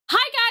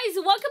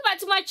welcome back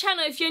to my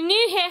channel. If you're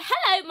new here,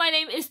 hello, my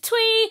name is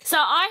Thuy. So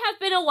I have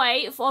been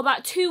away for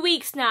about 2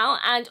 weeks now,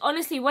 and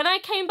honestly, when I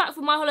came back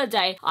from my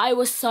holiday, I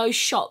was so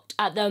shocked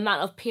at the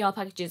amount of PR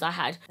packages I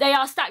had. They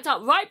are stacked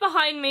up right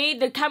behind me.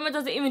 The camera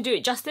doesn't even do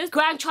it justice.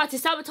 Graham tried to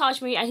sabotage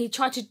me and he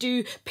tried to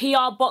do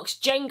PR box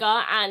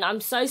Jenga, and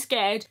I'm so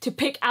scared to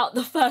pick out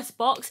the first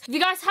box. If you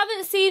guys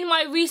haven't seen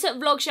my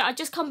recent vlogs yet, I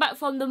just come back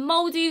from the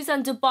Maldives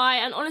and Dubai,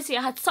 and honestly,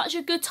 I had such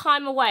a good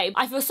time away.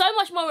 I feel so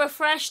much more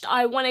refreshed.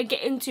 I want to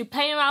get into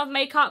playing around with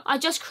makeup. I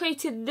just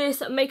created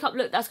this makeup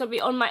look that's going to be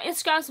on my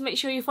Instagram, so make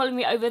sure you follow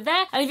me over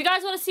there. And if you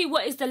guys want to see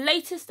what is the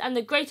latest and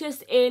the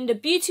greatest in the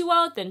beauty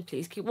world, then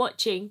please keep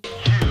watching.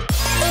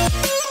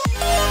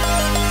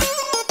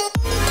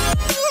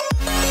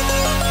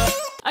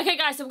 Okay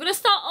guys, so I'm going to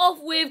start off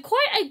with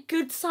quite a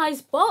good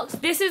sized box.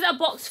 This is a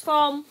box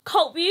from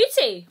Cult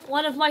Beauty,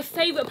 one of my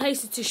favourite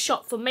places to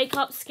shop for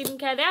makeup,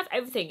 skincare. They have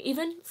everything,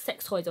 even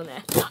sex toys on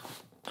there.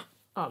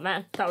 Oh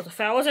man, that was a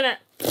fail, wasn't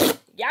it?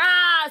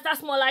 Yes,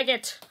 that's more like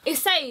it. It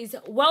says,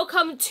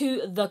 welcome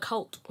to the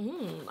cult.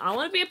 I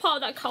want to be a part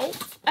of that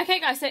cult. Okay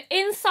guys, so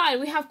inside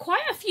we have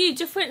quite a few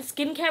different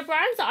skincare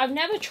brands that I've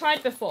never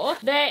tried before.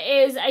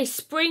 There is a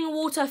spring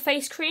water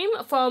face cream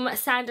from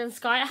Sand and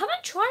Sky. I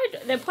haven't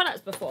tried their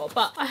products before,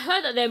 but I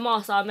heard that their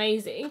masks are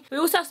amazing. We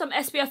also have some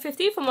SPF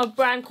 50 from a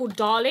brand called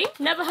Darling.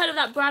 Never heard of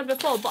that brand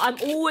before, but I'm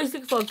always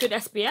looking for a good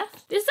SPF.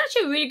 This is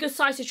actually a really good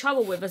size to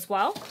travel with as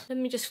well. Let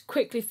me just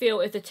quickly feel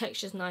if the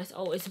texture's nice.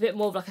 Oh, it's a bit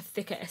more of like a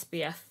thicker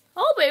SPF.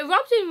 Oh, but it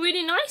rubs in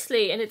really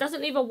nicely and it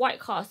doesn't leave a white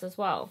cast as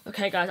well.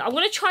 Okay guys, I'm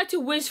going to try to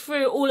whiz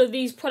through all of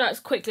these products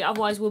quickly,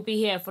 otherwise we'll be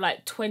here for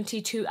like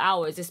 22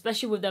 hours,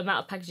 especially with the amount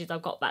of packages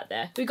I've got back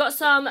there. We got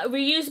some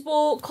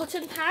reusable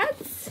cotton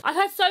pads. I've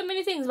heard so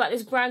many things about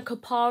this brand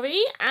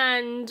Kopari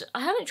and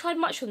I haven't tried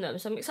much from them,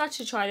 so I'm excited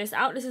to try this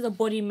out. This is a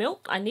body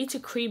milk. I need to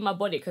cream my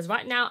body because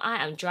right now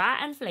I am dry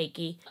and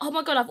flaky. Oh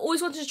my god, I've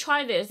always wanted to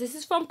try this. This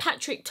is from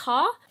Patrick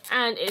Tar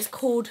and it's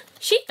called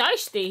She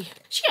Thirsty.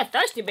 She a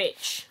thirsty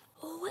bitch.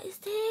 Oh, what is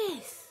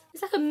this?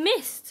 It's like a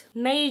mist.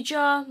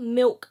 Major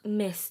Milk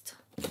Mist.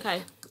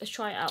 Okay, let's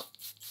try it out.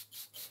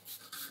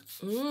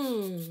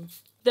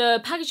 The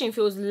packaging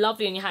feels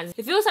lovely in your hands.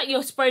 It feels like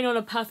you're spraying on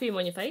a perfume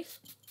on your face.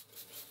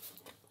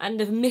 And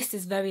the mist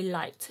is very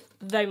light.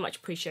 Very much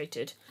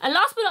appreciated. And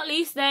last but not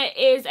least, there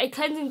is a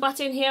cleansing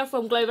button here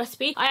from Glow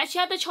Recipe. I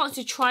actually had the chance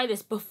to try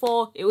this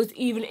before it was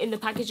even in the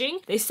packaging.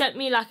 They sent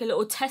me like a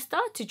little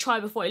tester to try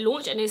before it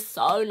launched, and it's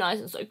so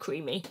nice and so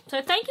creamy.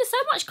 So thank you so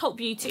much, Cult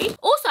Beauty.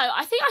 Also,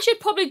 I think I should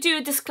probably do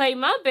a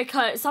disclaimer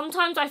because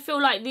sometimes I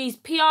feel like these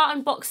PR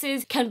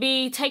unboxes can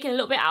be taken a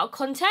little bit out of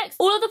context.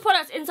 All of the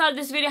products inside of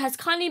this video has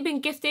kindly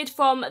been gifted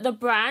from the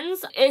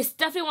brands. It's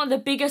definitely one of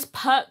the biggest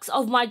perks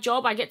of my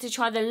job. I get to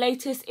try the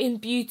latest in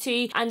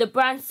beauty, and the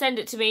brands send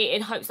it to me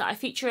in hopes that I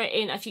feature it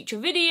in a future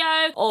video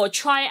or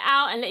try it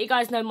out and let you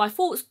guys know my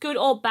thoughts, good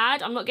or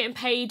bad. I'm not getting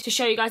paid to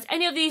show you guys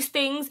any of these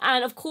things,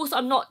 and of course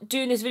I'm not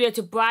doing this video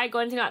to brag or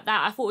anything like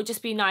that. I thought it would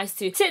just be nice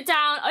to sit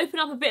down, open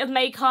up a bit of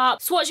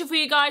makeup, swatch it for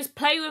you guys,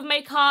 play with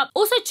makeup,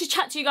 also to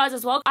chat to you guys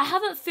as well. I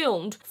haven't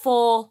filmed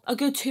for a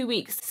good 2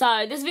 weeks,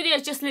 so this video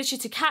is just literally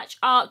to catch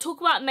up,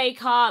 talk about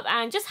makeup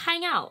and just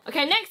hang out.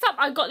 Okay, next up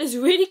I got this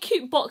really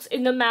cute box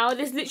in the mail.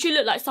 This literally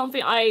looked like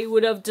something I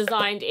would have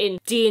designed in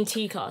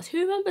D&T class. Who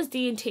remembers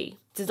D&T?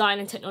 Design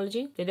and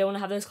technology. Did they want to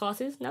have those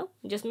classes? No?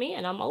 Just me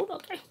and I'm old?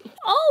 Okay.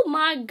 Oh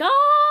my god!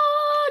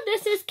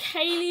 This is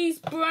Kaylee's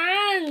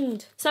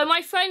brand. So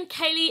my friend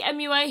Kaylee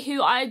MUA,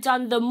 who I had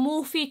done the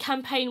Morphe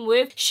campaign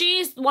with,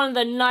 she's one of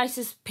the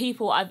nicest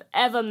people I've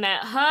ever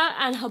met. Her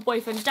and her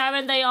boyfriend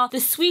Darren, they are the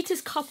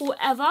sweetest couple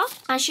ever.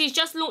 And she's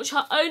just launched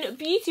her own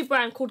beauty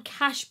brand called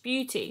Cash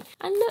Beauty.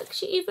 And look,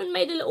 she even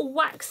made a little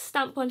wax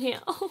stamp on here.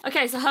 Oh.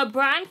 Okay, so her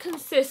brand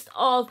consists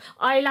of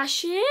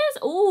eyelashes.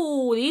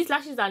 Oh, these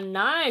lashes are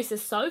nice.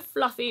 They're so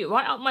fluffy,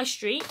 right up my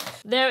street.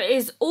 There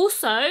is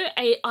also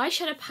a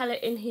eyeshadow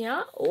palette in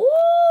here.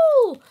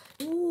 Ooh,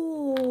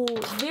 ooh,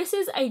 this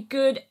is a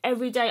good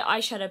everyday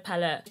eyeshadow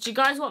palette. Do you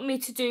guys want me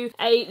to do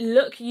a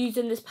look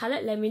using this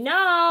palette? Let me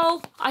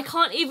know. I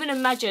can't even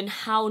imagine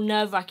how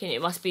nerve-wracking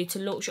it must be to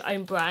launch your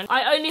own brand.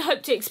 I only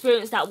hope to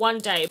experience that one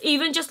day.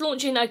 Even just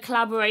launching a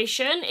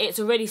collaboration, it's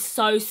already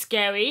so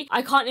scary.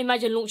 I can't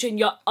imagine launching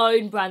your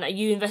own brand that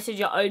you invested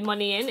your own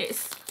money in.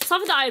 It's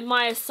something that I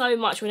admire so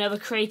much whenever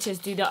creators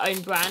do their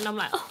own brand. I'm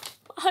like, oh,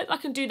 I hope I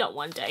can do that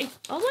one day.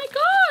 Oh my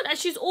god! And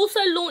she's also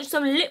launched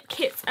some lip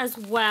kits as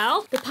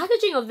well. The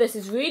packaging of this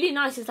is really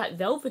nice. It's like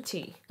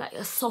velvety, like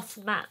a soft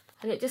matte.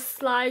 And it just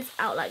slides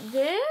out like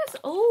this.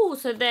 Oh,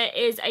 so there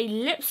is a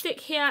lipstick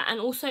here and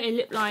also a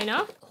lip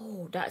liner.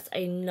 Oh, that's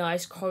a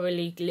nice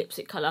corally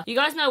lipstick colour. You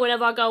guys know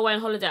whenever I go away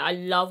on holiday, I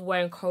love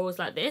wearing corals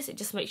like this. It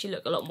just makes you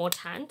look a lot more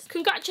tanned.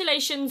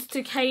 Congratulations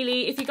to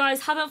Kaylee. If you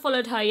guys haven't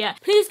followed her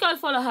yet, please go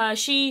follow her.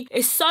 She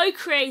is so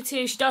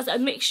creative. She does a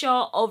mixture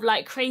of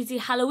like crazy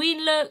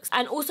Halloween looks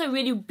and also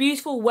really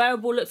beautiful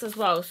wearable looks as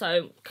well.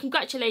 So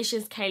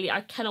congratulations, Kaylee.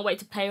 I cannot wait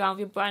to play around with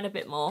your brand a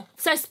bit more.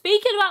 So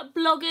speaking about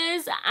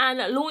bloggers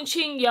and launching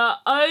launching your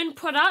own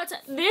product.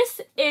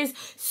 This is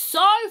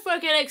so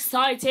freaking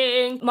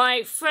exciting.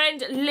 My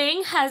friend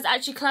Ling has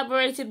actually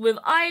collaborated with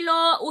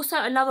xThuyLe, also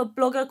another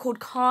blogger called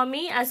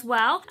Kami as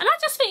well. And I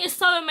just think it's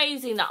so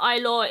amazing that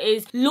xThuyLe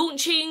is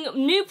launching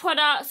new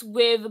products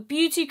with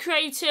beauty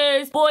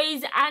creators,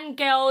 boys and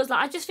girls. Like,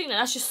 I just think that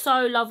that's just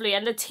so lovely.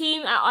 And the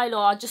team at xThuyLe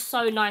are just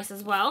so nice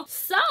as well.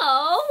 So,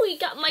 we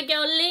got my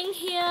girl Ling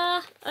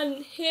here.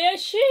 And here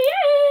she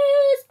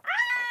is.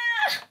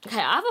 Okay,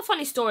 I have a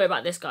funny story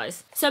about this,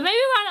 guys. So maybe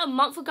around a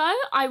month ago,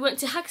 I went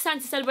to Hakkasan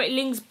to celebrate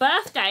Ling's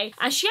birthday,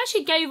 and she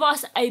actually gave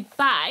us a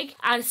bag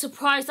and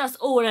surprised us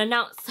all and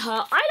announced her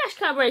eyelash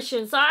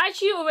collaboration. So I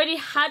actually already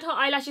had her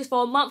eyelashes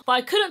for a month, but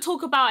I couldn't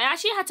talk about it. I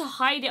actually had to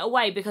hide it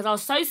away because I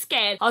was so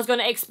scared I was going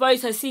to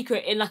expose her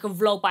secret in like a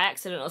vlog by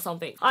accident or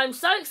something. I'm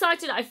so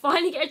excited I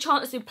finally get a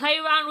chance to play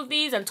around with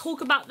these and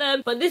talk about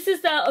them. But this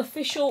is the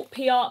official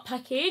PR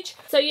package.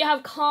 So you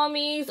have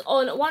Kami's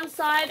on one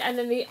side, and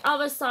then the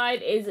other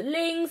side is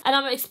Ling's, and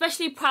I'm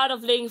especially proud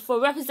of Ling for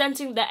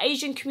representing the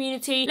Asian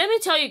community. Let me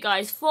tell you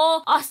guys,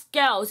 for us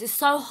girls, it's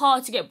so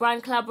hard to get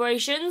brand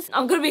collaborations.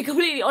 I'm gonna be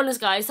completely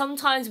honest, guys.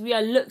 Sometimes we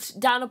are looked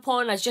down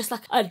upon as just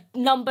like a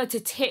number to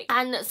tick,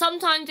 and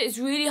sometimes it's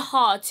really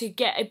hard to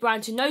get a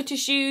brand to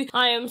notice you.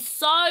 I am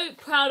so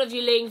proud of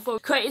you, Ling, for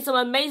creating some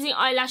amazing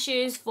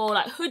eyelashes for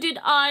like hooded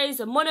eyes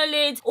and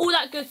monolids, all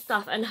that good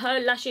stuff. And her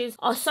lashes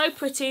are so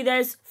pretty.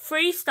 There's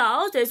 3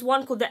 styles. There's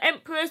one called the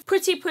Empress,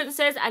 Pretty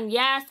Princess, and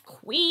yes,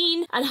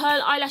 Queen. And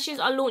her eyelashes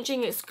are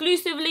launching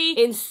exclusively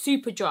in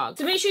Superdrug.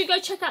 So make sure you go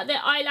check out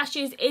their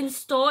eyelashes in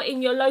store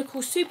in your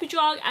local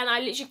Superdrug, and I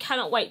literally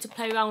cannot wait to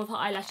play around with her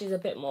eyelashes a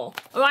bit more.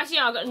 Alrighty,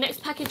 I've got the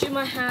next package in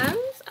my hands.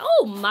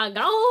 Oh my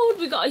god,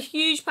 we got a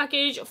huge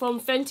package from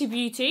Fenty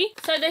Beauty.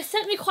 So they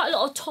sent me quite a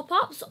lot of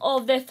top-ups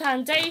of their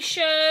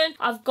foundation.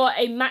 I've got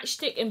a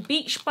matchstick and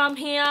beach bum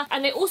here,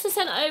 and they also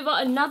sent over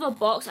another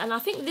box, and I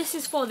think this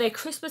is for their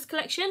Christmas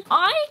collection.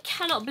 I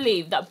cannot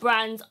believe that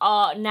brands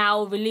are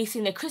now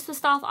releasing their Christmas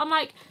stuff. I'm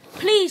like,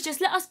 please just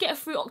let us get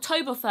through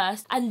October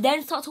first and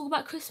then start talking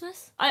about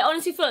Christmas. I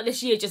honestly feel like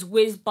this year just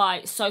whizzed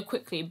by so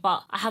quickly,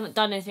 but I haven't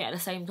done anything at the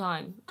same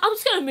time. I'm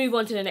just going to move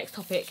on to the next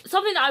topic.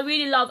 Something that I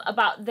really love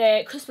about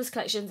their Christmas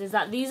collections is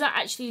that these are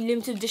actually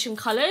limited edition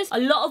colours. A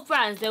lot of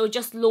brands, they will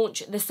just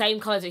launch the same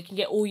colours that you can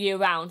get all year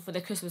round for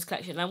their Christmas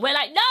collection. And we're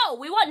like, no,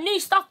 we want new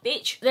stuff,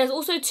 bitch. There's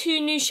also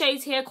 2 new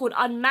shades here called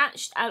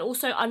Unmatched and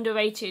also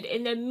Underrated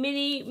in their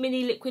mini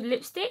liquid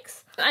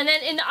lipsticks. And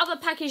then in the other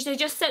package, they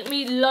just sent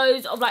me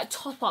loads of like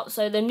top-ups.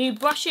 So the new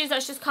brushes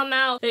that's just come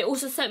out. They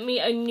also sent me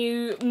a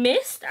new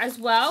mist as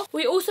well.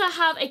 We also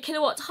have a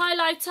kilowatt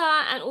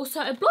highlighter and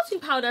also a blotting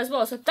powder as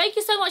well. So thank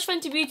you so much,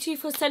 Fenty Beauty,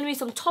 for sending me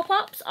some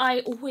top-ups. I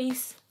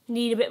always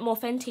need a bit more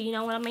Fenty, you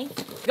know what I mean?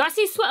 You guys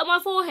see sweat on my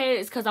forehead?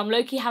 It's because I'm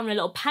low-key having a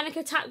little panic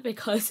attack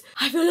because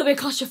I feel a bit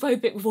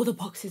claustrophobic with all the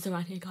boxes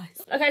around here, guys.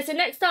 Okay, so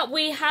next up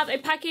we have a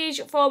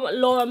package from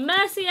Laura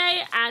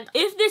Mercier, and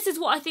if this is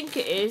what I think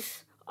it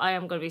is, I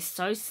am going to be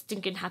so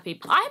stinking happy.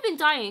 I have been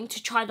dying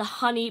to try the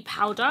honey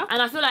powder, and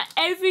I feel like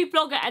every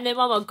blogger and their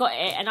mama got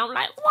it, and I'm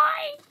like,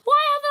 why? Why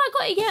haven't I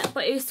got it yet?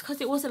 But it's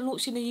because it wasn't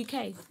launched in the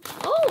UK.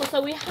 Oh,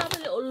 so we have a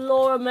little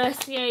Laura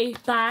Mercier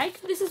bag.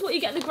 This is what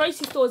you get in the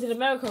grocery stores in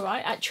America,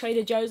 right? At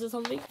Trader Joe's or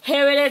something.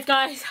 Here it is,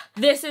 guys.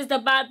 This is the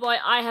bad boy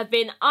I have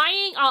been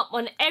eyeing up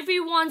on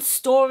everyone's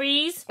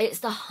stories. It's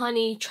the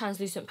honey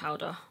translucent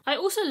powder. I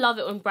also love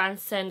it when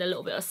brands send a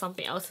little bit of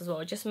something else as well.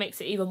 It just makes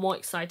it even more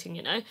exciting,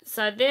 you know?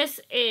 So this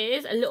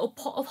is a little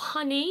pot of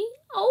honey.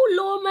 Oh,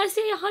 Laura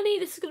Mercier honey.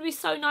 This is going to be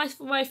so nice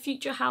for my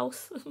future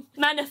house.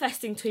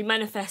 Manifesting, Thuy.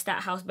 Manifest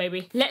that house,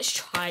 baby. Let's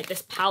try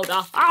this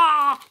powder.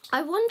 Ah!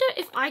 I wonder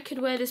if I could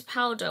wear this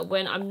powder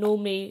when I'm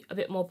normally a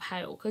bit more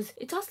pale, because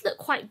it does look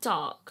quite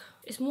dark.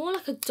 It's more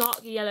like a dark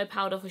yellow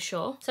powder for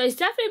sure. So it's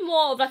definitely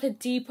more of like a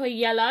deeper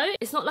yellow.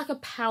 It's not like a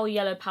pale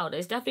yellow powder.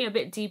 It's definitely a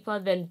bit deeper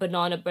than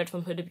Banana Bread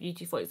from Huda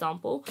Beauty, for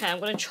example. Okay, I'm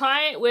going to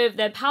try it with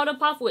their powder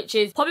puff, which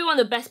is probably one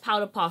of the best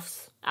powder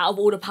puffs out of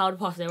all the powder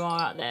puffs there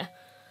are out there.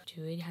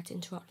 You really had to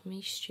interrupt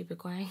me, stupid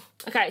Quang.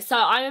 Okay, so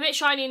I'm a bit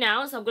shiny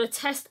now, so I'm going to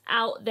test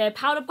out their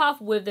powder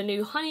puff with the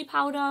new honey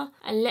powder,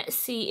 and let's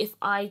see if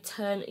I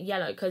turn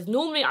yellow, because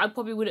normally I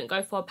probably wouldn't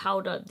go for a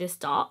powder this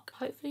dark.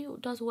 Hopefully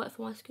it does work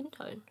for my skin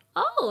tone.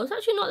 Oh, it's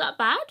actually not that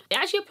bad. It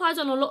actually applies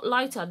on a lot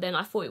lighter than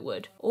I thought it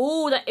would.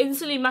 Oh, that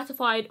instantly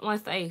mattified my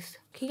face.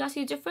 Can you guys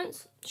see the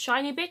difference?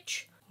 Shiny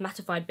bitch.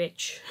 Mattified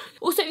bitch.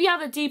 Also, if you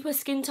have a deeper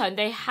skin tone,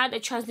 they had a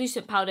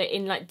translucent powder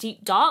in like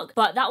deep dark,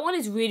 but that one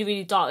is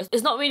really dark.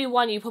 It's not really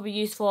one you probably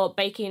use for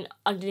baking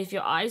underneath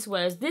your eyes,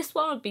 whereas this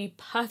one would be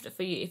perfect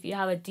for you if you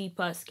have a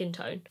deeper skin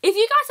tone. If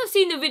you guys have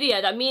seen the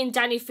video that me and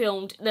Danny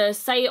filmed, the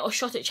Say It or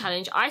Shot It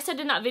challenge, I said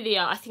in that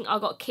video I think I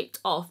got kicked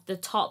off the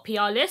Tarte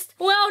PR list.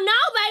 Well, now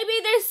baby,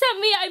 they sent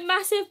me a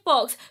massive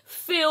box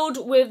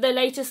filled with the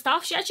latest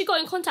stuff. She actually got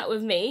in contact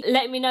with me,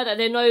 letting me know that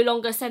they're no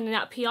longer sending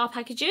out PR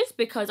packages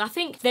because I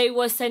think they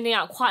were sending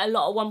out quite a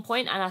lot at one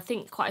point, and I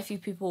think quite a few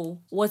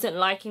people wasn't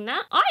liking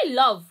that. I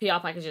love PR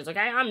packages,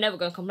 okay? I'm never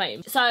gonna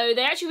complain. So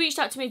they actually reached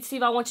out to me to see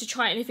if I wanted to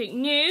try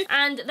anything new,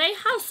 and they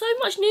have so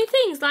much new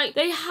things. Like,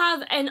 they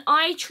have an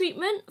eye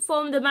treatment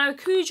from the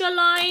Maracuja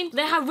line.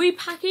 They have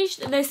repackaged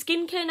their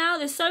skincare now.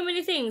 There's so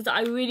many things that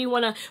I really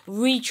want to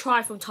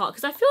retry from Tarte,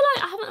 because I feel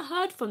like I haven't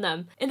heard from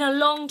them in a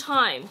long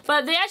time.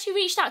 But they actually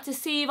reached out to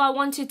see if I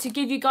wanted to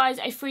give you guys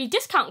a free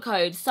discount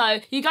code. So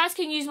you guys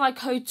can use my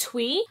code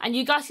Thuy, and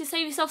you guys can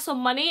save yourself some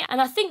money.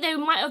 And I think they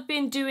might have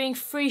been doing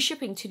free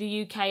shipping to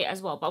the UK as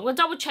well, but I'm gonna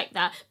double check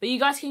that. But you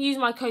guys can use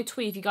my code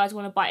Thuy if you guys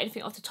want to buy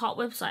anything off the Tarte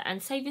website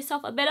and save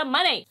yourself a bit of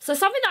money. So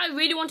something that I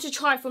really wanted to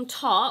try from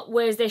Tarte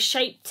was their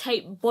Shape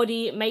Tape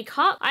body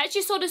makeup. I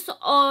actually saw this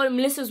on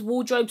Melissa's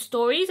wardrobe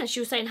stories, and she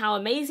was saying how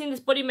amazing this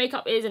body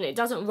makeup is and it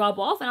doesn't rub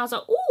off, and I was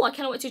like, oh, I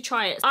cannot wait to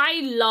try it.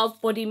 I love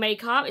body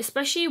makeup,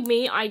 especially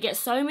me. I get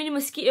so many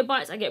mosquito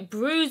bites, I get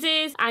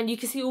bruises, and you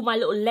can see all my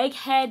little leg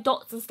hair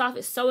dots and stuff.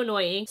 It's so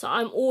annoying. So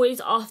I'm always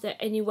after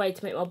any way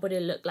to make my body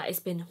look like it's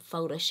been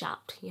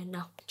photoshopped, you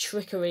know.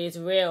 Trickery is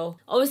real.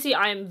 Obviously,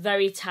 I am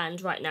very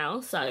tanned right now,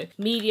 so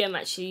medium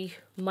actually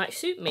might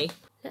suit me.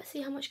 Let's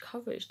see how much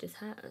coverage this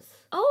has.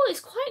 Oh,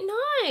 it's quite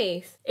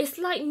nice. It's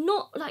like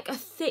not like a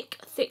thick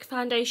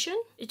foundation.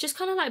 It just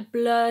kind of like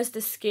blurs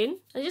the skin.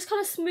 It just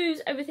kind of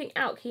smooths everything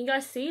out. Can you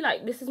guys see?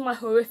 Like, this is my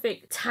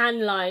horrific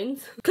tan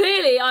lines.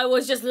 Clearly, I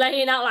was just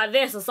laying out like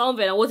this or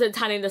something. I wasn't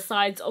tanning the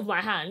sides of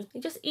my hand.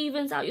 It just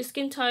evens out your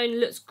skin tone.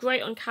 Looks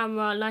great on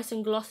camera, nice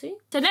and glossy.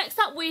 So next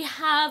up, we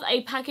have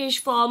a package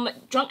from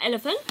Drunk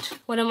Elephant,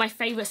 one of my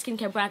favorite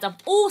skincare brands of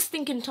all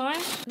stinking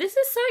time. This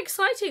is so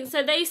exciting.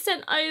 So they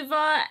sent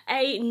over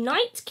a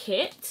night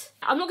kit.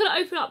 I'm not going to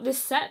open up this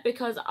set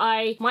because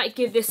I might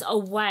give this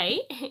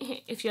away.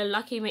 If you're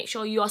lucky, make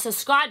sure you are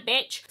subscribed,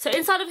 bitch. So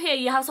inside of here,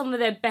 you have some of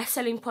their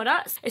best-selling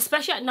products,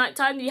 especially at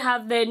nighttime. You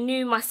have their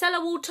new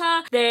micellar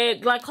water, their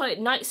glycolic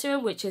night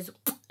serum, which is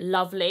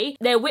lovely,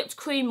 their whipped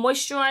cream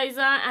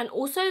moisturizer, and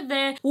also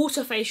their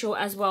water facial,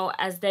 as well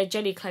as their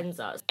jelly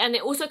cleansers. And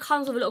it also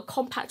comes with a little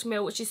compact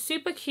mirror, which is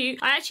super cute.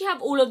 I actually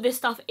have all of this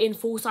stuff in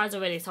full size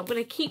already, so I'm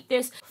going to keep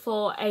this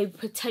for a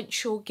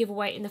potential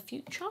giveaway in the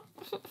future.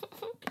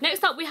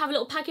 Next up, we have a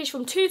little package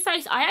from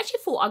Toofaced. I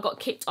actually thought I got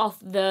kicked off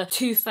the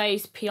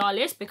Toofaced PR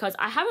list because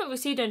I haven't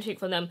received anything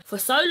from them for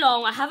so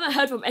long. I haven't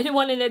heard from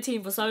anyone in their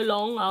team for so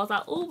long. I was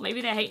like, oh,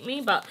 maybe they hate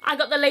me, but I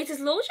got the latest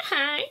launch,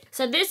 hey.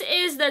 So this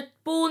is the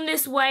Born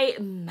This Way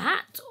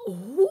matte.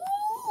 Ooh.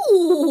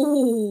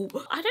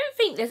 I don't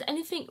think there's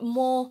anything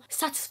more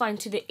satisfying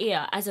to the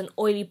ear as an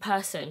oily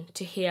person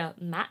to hear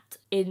matte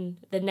in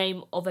the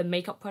name of a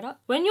makeup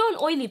product. When you're an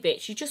oily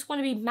bitch, you just want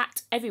to be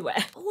matte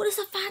everywhere. Oh, there's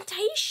a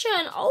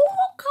foundation. Oh,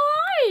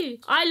 okay.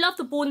 I love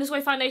the Born This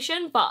Way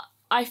foundation, but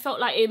I felt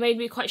like it made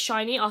me quite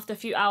shiny after a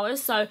few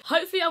hours. So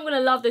hopefully I'm going to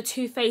love the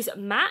Too Faced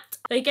matte.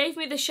 They gave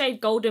me the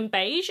shade Golden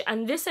Beige,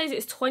 and this says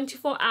it's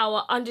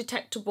 24-hour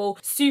undetectable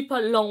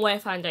super long wear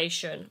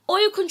foundation.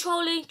 Oil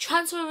controlling,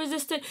 transfer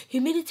resistant,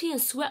 humidity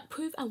and sweat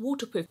proof and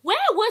waterproof. Where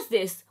was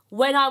this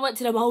when I went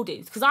to the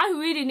Maldives? Because I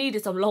really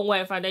needed some long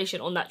wear foundation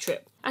on that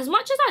trip. As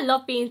much as I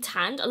love being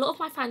tanned, a lot of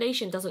my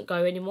foundation doesn't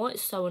go anymore.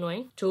 It's so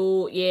annoying.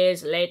 2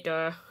 years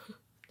later.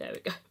 There we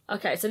go.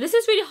 Okay, so this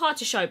is really hard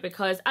to show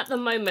because at the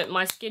moment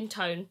my skin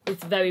tone is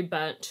very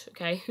burnt,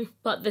 okay?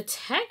 But the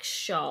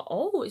texture,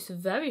 oh, it's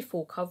very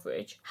full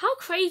coverage. How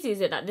crazy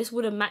is it that this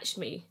would have matched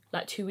me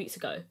like 2 weeks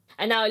ago?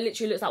 And now it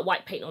literally looks like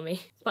white paint on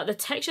me. But the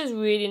texture is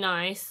really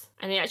nice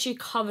and it actually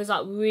covers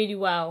up really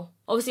well.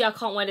 Obviously, I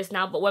can't wear this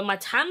now, but when my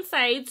tan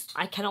fades,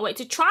 I cannot wait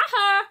to try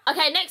her.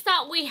 Okay, next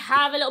up, we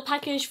have a little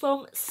package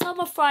from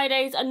Summer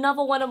Fridays,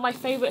 another one of my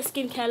favourite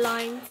skincare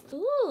lines.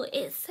 Ooh,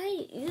 it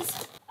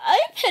says,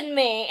 open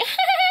me.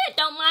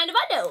 Don't mind if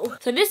I do.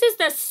 So this is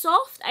the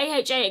Soft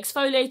AHA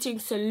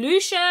Exfoliating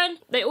Solution.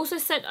 They also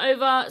sent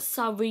over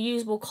some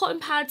reusable cotton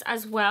pads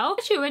as well. I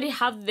actually already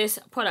have this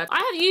product. I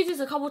have used this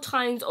a couple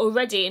times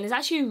already and it's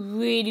actually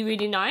really,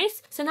 really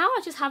nice. So now I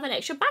just have an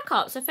extra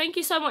backup. So thank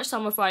you so much,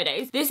 Summer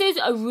Fridays. This is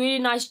a really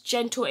nice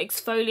gentle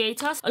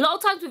exfoliator. A lot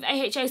of times with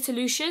AHA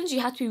solutions,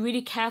 you have to be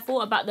really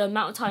careful about the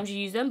amount of times you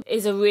use them.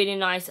 It's a really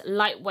nice,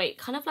 lightweight,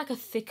 kind of like a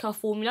thicker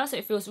formula, so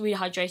it feels really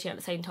hydrating at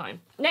the same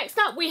time. Next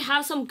up, we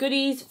have some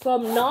goodies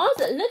from Nars.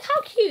 Look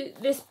how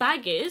cute this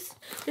bag is.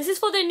 This is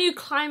for their new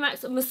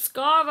Climax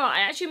mascara. I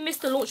actually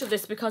missed the launch of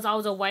this because I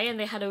was away and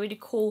they had a really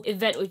cool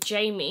event with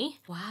Jamie.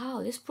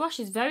 Wow, this brush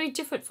is very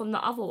different from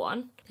the other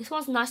one. This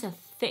one's nice and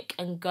thick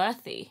and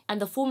girthy. And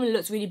the formula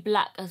looks really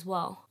black as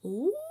well.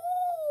 Ooh.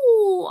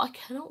 I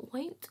cannot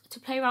wait to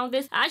play around with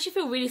this. I actually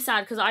feel really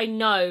sad because I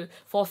know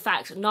for a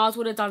fact Nars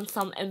would have done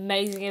some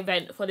amazing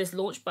event for this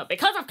launch, but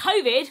because of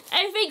COVID,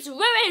 everything's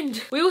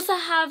ruined. We also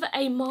have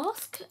a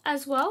mask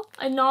as well,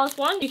 a Nars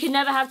one. You can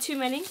never have too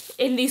many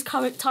in these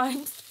current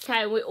times.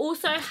 Okay, we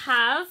also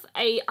have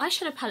a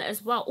eyeshadow palette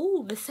as well.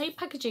 Oh, the same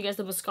packaging as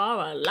the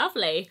mascara.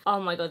 Lovely. Oh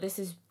my god, this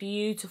is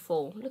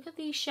beautiful. Look at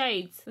these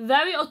shades.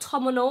 Very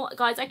autumnal.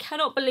 Guys, I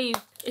cannot believe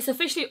it's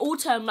officially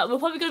autumn. Like, we're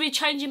probably going to be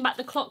changing back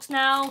the clocks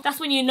now. That's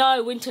when you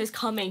know winter is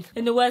coming,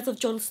 in the words of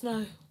Jon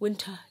Snow.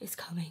 winter is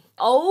coming.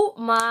 Oh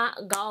my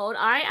god,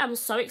 I am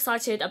so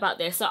excited about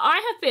this. So I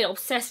have been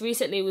obsessed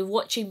recently with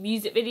watching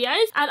music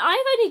videos, and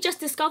I've only just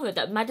discovered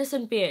that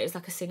Madison Beer is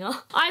like a singer.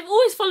 I've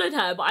always followed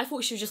her, but I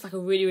thought she was just like a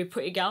really, really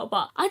pretty girl,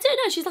 but I don't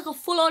know, she's like a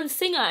full-on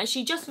singer, and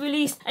she just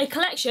released a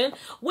collection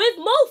with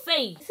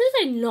Morphe. This is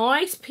a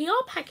nice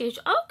PR package.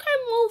 Okay,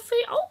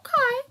 Morphe,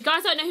 okay. If you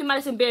guys don't know who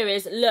Madison Beer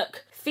is,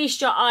 look.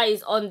 Feast your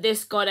eyes on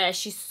this goddess.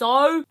 She's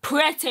so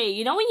pretty.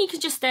 You know when you can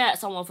just stare at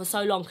someone for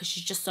so long because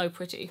she's just so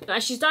pretty.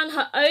 And she's done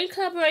her own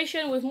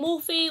collaboration with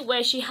Morphe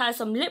where she has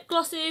some lip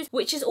glosses,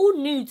 which is all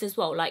nudes as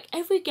well. Like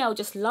every girl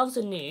just loves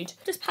a nude.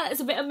 This palette is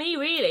a bit of me,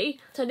 really.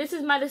 So this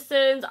is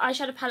Madison's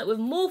eyeshadow palette with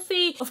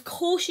Morphe. Of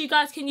course, you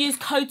guys can use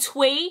code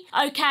Thuy.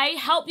 Okay,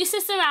 help your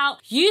sister out.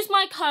 Use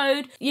my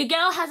code. Your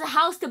girl has a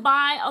house to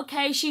buy.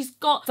 Okay, she's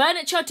got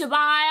furniture to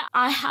buy.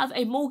 I have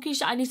a mortgage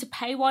that I need to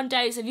pay one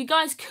day. So if you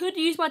guys could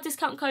use my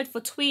discount code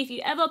for Thuy, if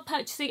you ever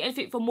purchasing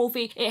anything from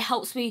Morphe, it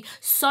helps me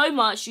so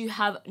much, you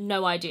have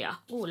no idea.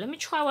 Oh, let me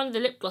try one of the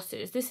lip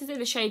glosses. This is in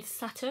the shade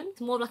Satin.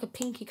 It's more of like a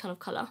pinky kind of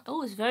colour.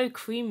 Oh, it's very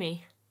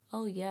creamy.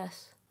 Oh,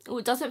 yes. Oh,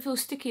 it doesn't feel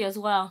sticky as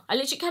well. I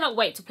literally cannot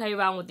wait to play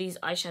around with these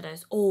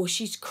eyeshadows. Oh,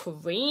 she's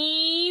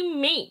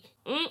creamy.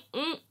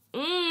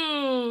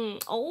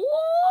 Oh.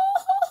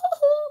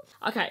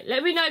 Okay,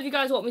 let me know if you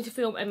guys want me to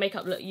film a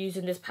makeup look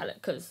using this palette,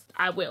 because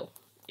I will,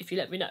 if you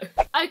let me know.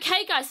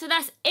 Okay guys, so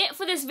that's it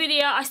for this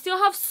video. I still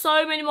have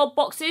so many more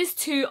boxes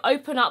to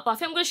open up, but I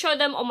think I'm going to show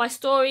them on my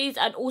stories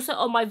and also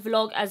on my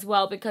vlog as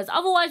well, because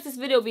otherwise this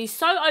video will be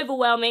so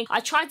overwhelming. I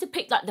tried to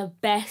pick like the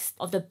best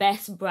of the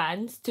best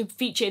brands to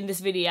feature in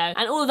this video,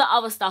 and all the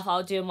other stuff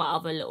I'll do in my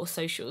other little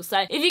socials.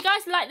 So if you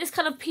guys like this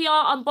kind of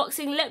PR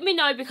unboxing, let me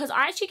know, because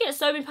I actually get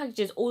so many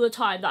packages all the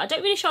time that I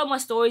don't really show on my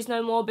stories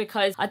no more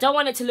because I don't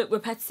want it to look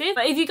repetitive.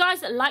 But if you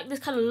guys like this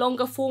kind of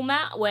longer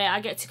format where I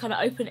get to kind of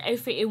open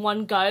everything in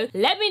one go,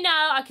 let me know.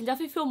 I can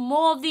definitely film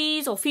more of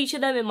these or feature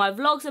them in my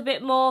vlogs a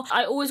bit more.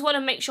 I always want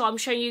to make sure I'm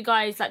showing you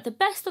guys like the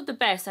best of the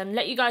best and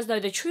let you guys know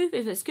the truth,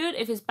 if it's good,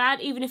 if it's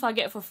bad, even if I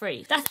get it for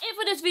free. That's it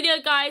for this video,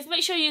 guys.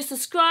 Make sure you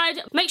subscribe.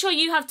 Make sure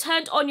you have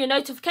turned on your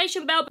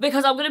notification bell,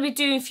 because I'm going to be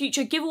doing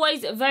future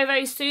giveaways very,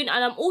 very soon.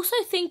 And I'm also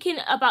thinking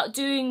about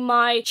doing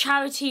my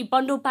charity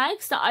bundle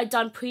bags that I've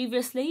done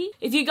previously.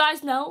 If you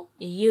guys know,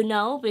 you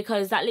know,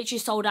 because that literally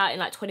sold out in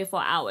like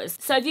 24 hours.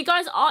 So if you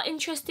guys are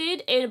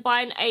interested in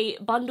buying a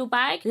bundle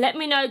bag, let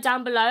me know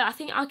down below. I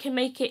think I can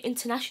make it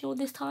international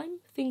this time.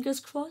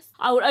 Fingers crossed.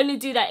 I will only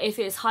do that if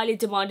it's highly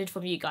demanded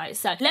from you guys.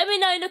 So let me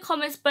know in the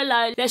comments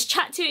below. Let's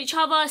chat to each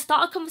other,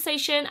 start a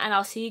conversation, and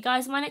I'll see you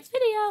guys in my next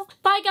video.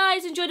 Bye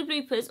guys, enjoy the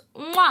bloopers.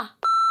 Mwah!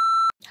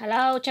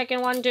 Hello,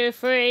 checking 1, 2,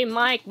 3,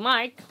 mic.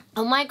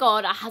 Oh my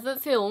god, I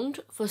haven't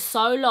filmed for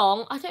so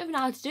long. I don't even know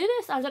how to do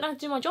this. I don't know how to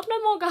do my job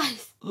no more,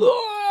 guys.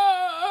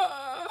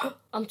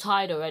 I'm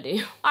tired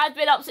already. I've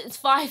been up since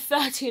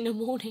 5:30 in the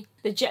morning.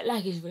 The jet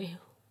lag is real.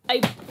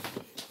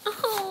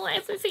 Oh,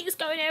 everything's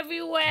going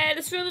everywhere.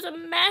 This room's a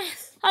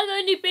mess. I've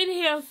only been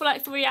here for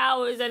like 3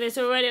 hours and it's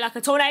already like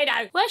a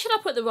tornado. Where should I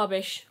put the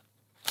rubbish?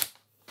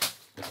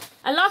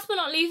 And last but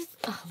not least,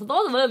 Do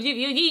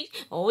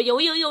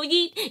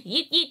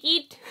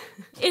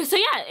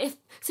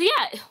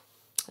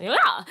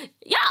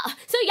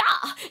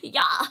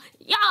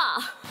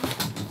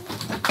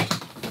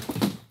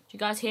you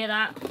guys hear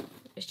that?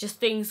 It's just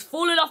things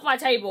falling off my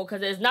table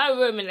because there's no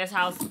room in this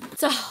house.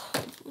 So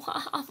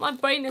my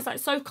brain is like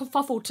so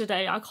kerfuffled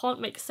today. I can't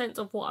make sense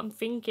of what I'm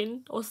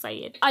thinking or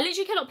saying. I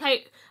literally cannot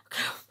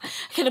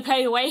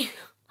play away.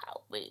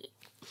 Help me.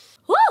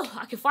 Woo!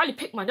 I can finally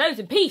pick my nose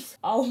in peace.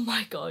 Oh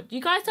my god. You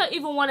guys don't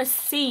even want to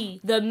see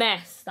the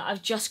mess that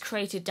I've just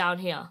created down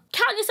here.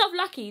 Count yourself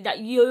lucky that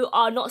you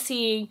are not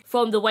seeing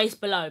from the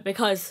waist below,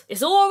 because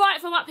it's all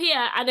right from up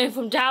here, and then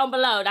from down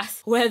below,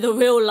 that's where the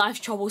real life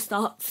trouble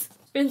starts.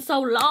 It's been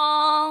so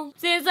long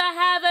since I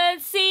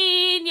haven't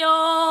seen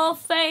your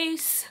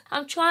face.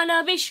 I'm trying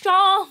to be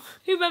strong.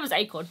 Who remembers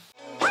Acorn?